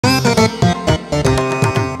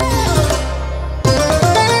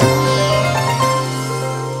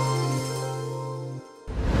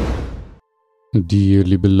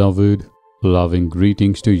Dearly beloved, loving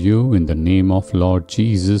greetings to you in the name of Lord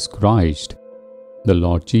Jesus Christ. The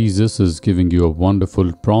Lord Jesus is giving you a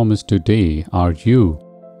wonderful promise today. Are you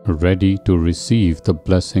ready to receive the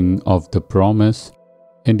blessing of the promise?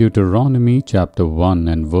 In Deuteronomy chapter 1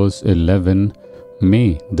 and verse 11,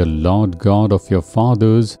 may the Lord God of your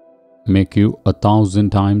fathers make you 1,000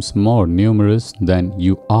 times more numerous than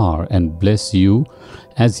you are and bless you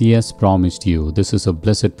as He has promised you. This is a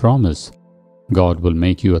blessed promise. God will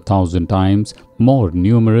make you 1,000 times more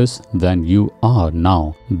numerous than you are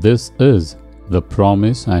now. This is the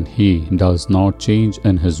promise, and He does not change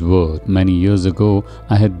in His word. Many years ago,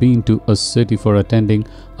 I had been to a city for attending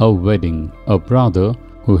a wedding. A brother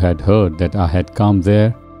who had heard that I had come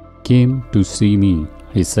there came to see me.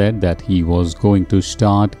 He said that he was going to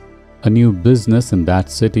start a new business in that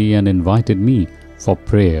city and invited me for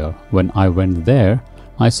prayer. When I went there,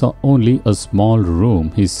 I saw only a small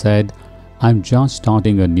room. He said, "I'm just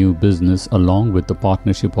starting a new business along with the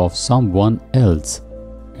partnership of someone else."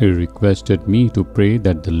 He requested me to pray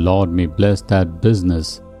that the Lord may bless that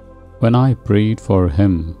business. When I prayed for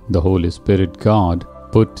him, the Holy Spirit God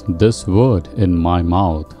put this word in my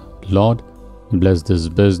mouth: "Lord, bless this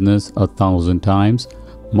business 1,000 times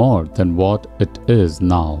more than what it is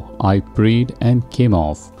now." I prayed and came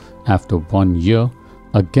off. After 1 year,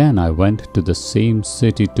 again I went to the same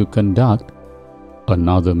city to conduct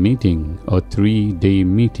another meeting. A 3-day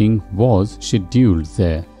meeting was scheduled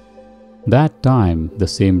there. That time, the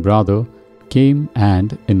same brother came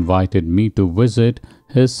and invited me to visit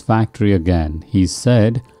his factory again. He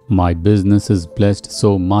said, "My business is blessed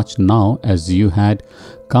so much now, as you had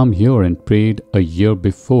come here and prayed a year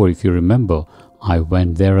before, if you remember." I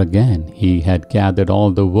went there again. He had gathered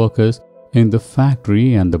all the workers in the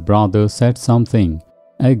factory, and the brother said something.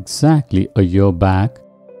 Exactly a year back,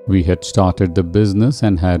 we had started the business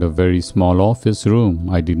and had a very small office room.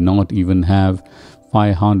 I did not even have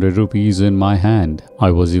 500 rupees in my hand.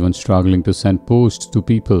 I was even struggling to send posts to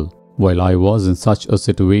people. While I was in such a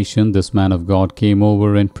situation, this man of God came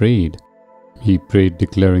over and prayed. He prayed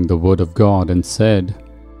declaring the word of God and said,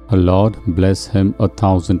 "Lord, bless him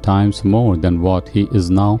 1,000 times more than what he is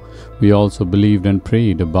now." We also believed and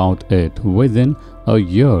prayed about it. Within a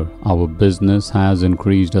year, our business has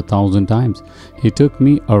increased 1,000 times. He took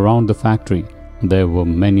me around the factory. There were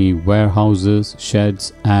many warehouses,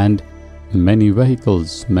 sheds, and many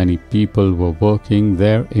vehicles. Many people were working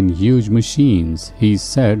there in huge machines. He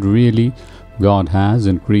said, "Really, God has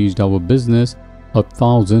increased our business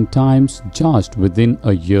 1,000 times just within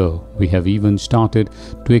a year. We have even started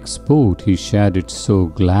to export." He shared it so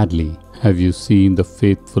gladly. Have you seen the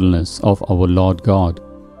faithfulness of our Lord God?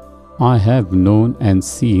 I have known and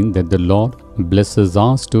seen that the Lord blesses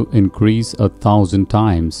us to increase 1,000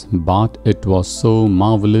 times, but it was so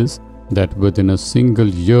marvelous that within a single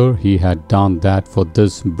year He had done that for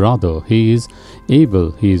this brother. He is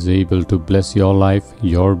able to bless your life,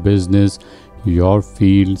 your business, your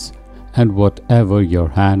fields, and whatever your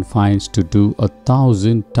hand finds to do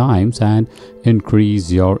 1,000 times and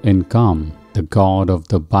increase your income. The God of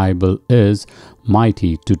the Bible is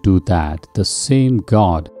mighty to do that. The same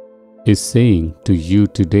God is saying to you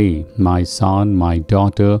today, "My son, my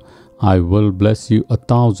daughter, I will bless you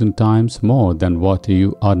 1,000 times more than what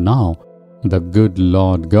you are now." The good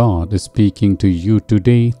Lord God is speaking to you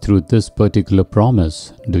today through this particular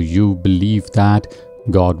promise. Do you believe that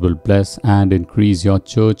God will bless and increase your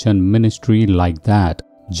church and ministry like that?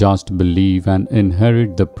 Just believe and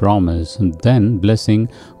inherit the promise, and then blessing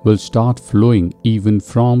will start flowing even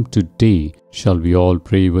from today. Shall we all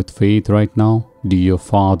pray with faith right now? Dear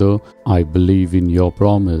Father, I believe in your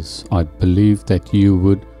promise. I believe that you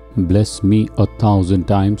would bless me 1,000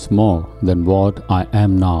 times more than what I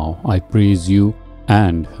am now. I praise you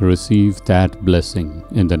and receive that blessing.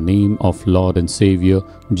 In the name of Lord and Savior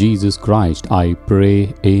Jesus Christ, I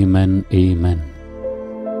pray. Amen. Amen.